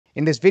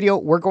In this video,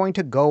 we're going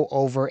to go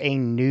over a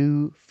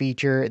new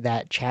feature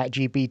that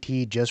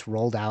ChatGPT just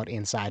rolled out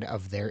inside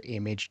of their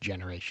image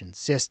generation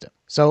system.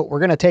 So we're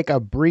going to take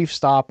a brief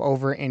stop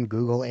over in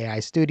Google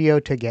AI Studio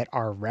to get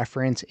our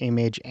reference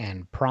image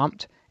and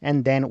prompt,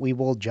 and then we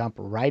will jump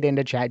right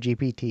into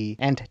ChatGPT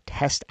and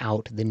test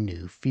out the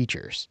new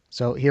features.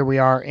 So here we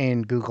are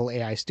in Google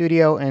AI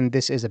Studio, and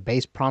this is a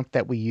base prompt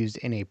that we used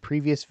in a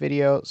previous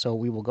video. So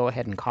we will go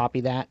ahead and copy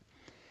that.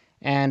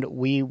 And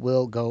we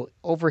will go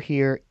over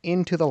here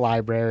into the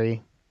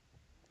library.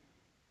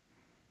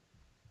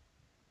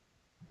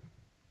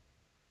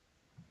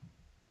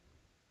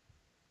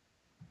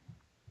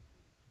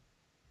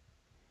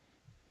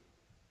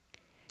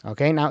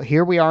 Okay, now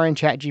here we are in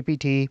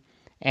ChatGPT.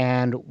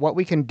 And what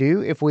we can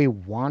do if we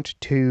want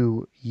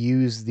to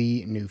use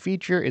the new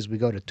feature is we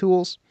go to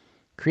Tools,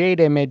 Create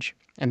Image,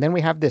 and then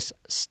we have this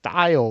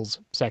Styles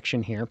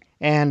section here.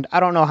 And I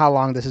don't know how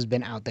long this has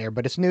been out there,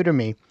 but it's new to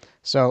me.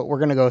 So we're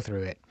going to go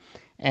through it.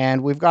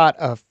 And we've got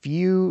a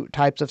few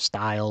types of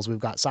styles. We've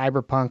got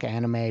cyberpunk,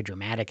 anime,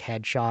 dramatic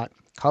headshot,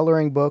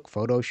 coloring book,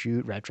 photo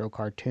shoot, retro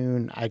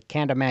cartoon. I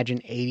can't imagine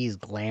 80s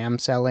glam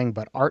selling,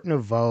 but Art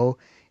Nouveau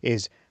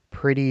is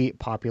pretty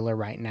popular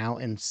right now,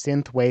 and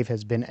synthwave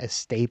has been a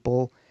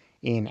staple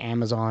in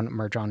Amazon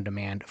merch on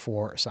demand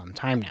for some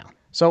time now.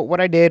 So what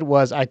I did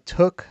was I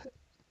took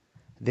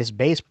this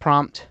base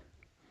prompt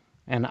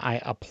and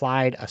I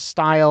applied a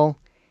style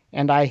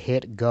and I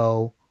hit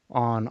go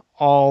on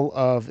all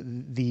of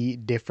the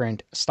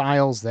different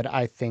styles that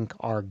I think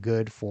are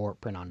good for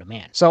print on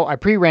demand. So I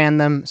pre-ran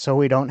them so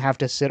we don't have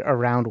to sit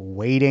around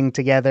waiting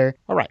together.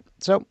 All right,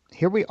 so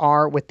here we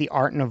are with the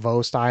Art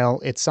Nouveau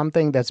style. It's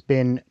something that's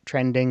been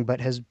trending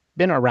but has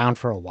been around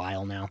for a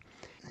while now.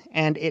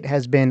 And it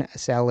has been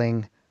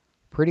selling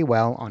pretty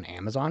well on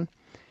Amazon.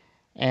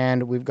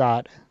 And we've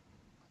got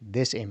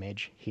this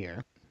image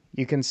here.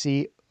 You can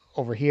see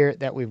over here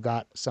that we've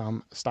got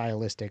some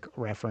stylistic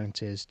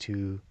references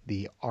to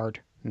the Art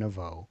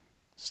Nouveau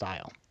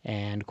style.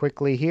 And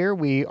quickly here,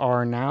 we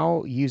are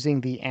now using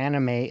the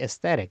anime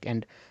aesthetic.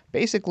 And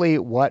basically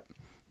what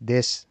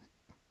this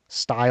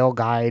style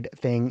guide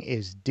thing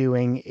is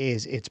doing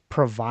is it's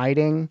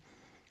providing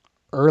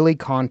early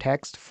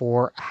context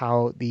for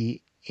how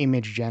the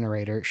image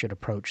generator should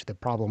approach the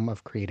problem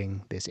of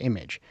creating this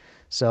image.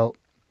 So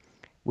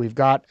we've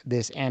got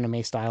this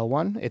anime style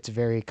one. It's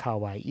very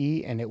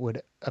kawaii and it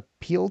would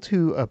appeal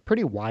to a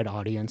pretty wide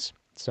audience.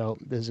 So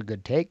this is a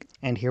good take.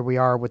 And here we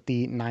are with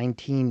the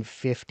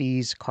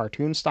 1950s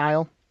cartoon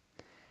style.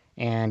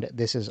 And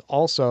this is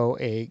also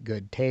a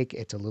good take.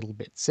 It's a little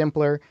bit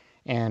simpler.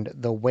 And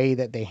the way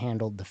that they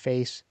handled the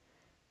face,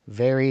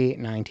 very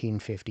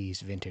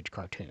 1950s vintage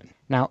cartoon.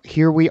 Now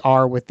here we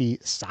are with the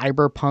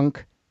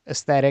cyberpunk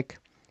aesthetic.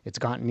 It's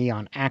got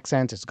neon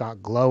accents. It's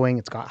got glowing.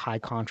 It's got high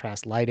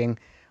contrast lighting.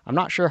 I'm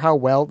not sure how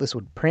well this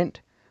would print,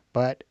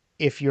 but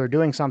if you're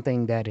doing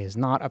something that is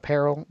not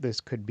apparel,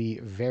 this could be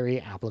very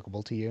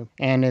applicable to you.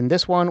 And in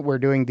this one, we're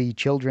doing the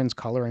children's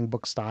coloring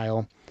book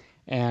style.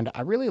 And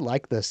I really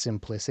like the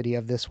simplicity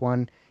of this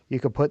one. You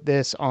could put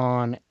this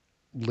on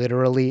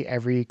literally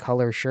every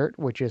color shirt,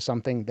 which is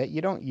something that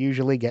you don't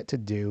usually get to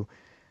do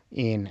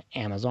in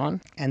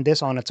Amazon. And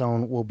this on its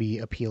own will be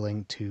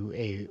appealing to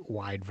a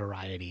wide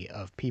variety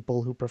of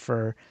people who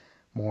prefer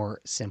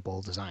more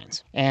simple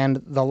designs.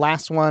 And the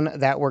last one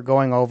that we're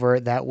going over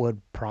that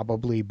would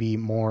probably be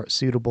more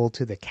suitable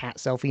to the cat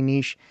selfie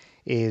niche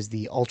is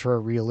the ultra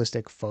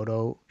realistic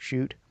photo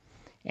shoot.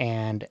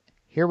 And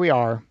here we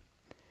are.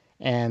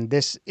 And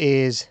this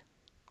is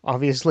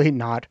obviously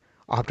not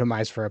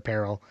optimized for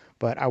apparel,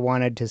 but I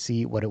wanted to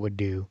see what it would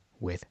do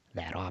with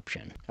that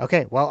option.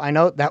 Okay, well, I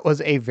know that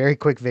was a very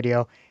quick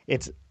video.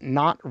 It's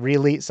not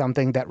really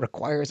something that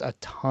requires a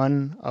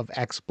ton of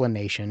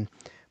explanation,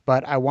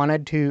 but I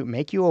wanted to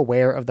make you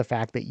aware of the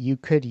fact that you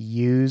could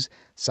use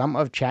some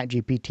of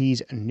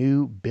ChatGPT's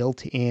new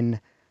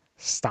built-in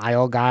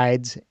style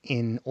guides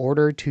in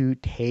order to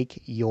take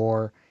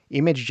your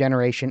image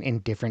generation in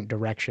different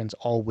directions,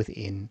 all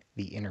within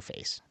the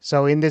interface.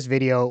 So in this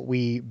video,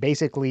 we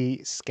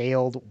basically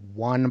scaled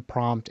one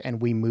prompt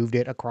and we moved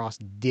it across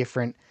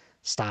different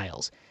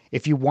styles.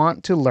 If you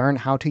want to learn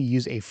how to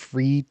use a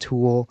free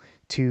tool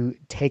to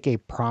take a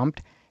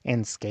prompt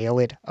and scale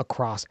it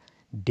across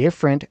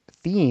different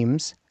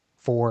themes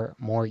for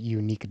more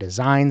unique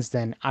designs,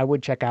 then I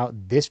would check out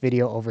this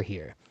video over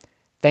here.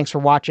 Thanks for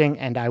watching,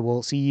 and I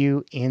will see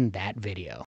you in that video.